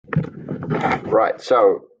Right,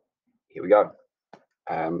 so here we go.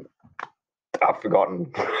 I've forgotten.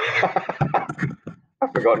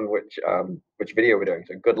 I've forgotten which video we're doing.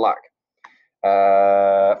 So good luck.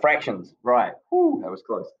 Fractions, right? Whew, that was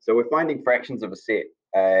close. So we're finding fractions of a set,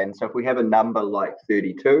 and so if we have a number like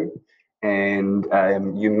 32, and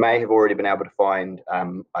you may have already been able to find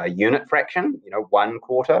a unit fraction,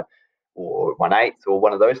 1/4 or 1/8 or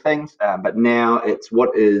one of those things. But now it's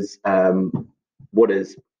what is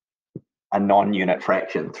a non-unit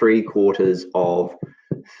fraction, 3/4 of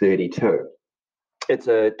 32. It's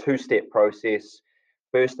a two-step process.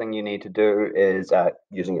 First thing you need to do is,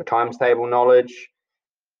 using your times table knowledge,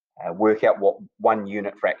 work out what one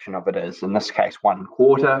unit fraction of it is. In this case,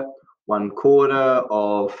 1/4. 1/4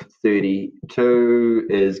 of 32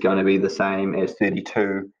 is going to be the same as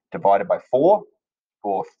 32 divided by 4,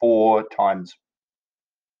 or 4 times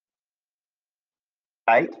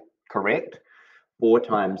 8, correct? 4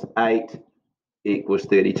 times 8 equals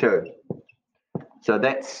 32. So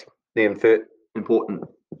that's the important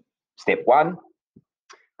step 1.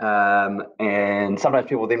 And sometimes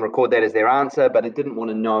people then record that as their answer, but it didn't want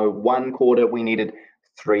to know 1/4, we needed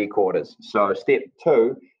 3/4. So step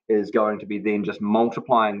 2 is going to be then just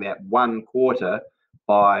multiplying that 1/4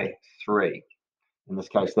 by 3. In this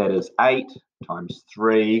case, that is 8 times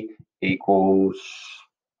 3 equals,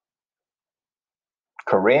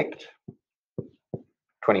 correct,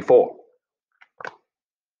 24.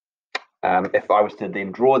 If I was to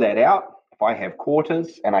then draw that out, if I have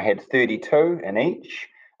quarters and I had 32 in each,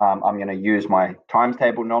 I'm going to use my times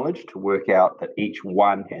table knowledge to work out that each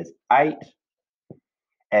one has 8.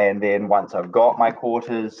 And then once I've got my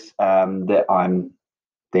quarters, that I'm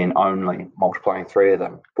then only multiplying 3 of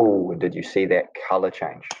them. Oh, did you see that color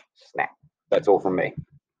change? Snap. That's all from me.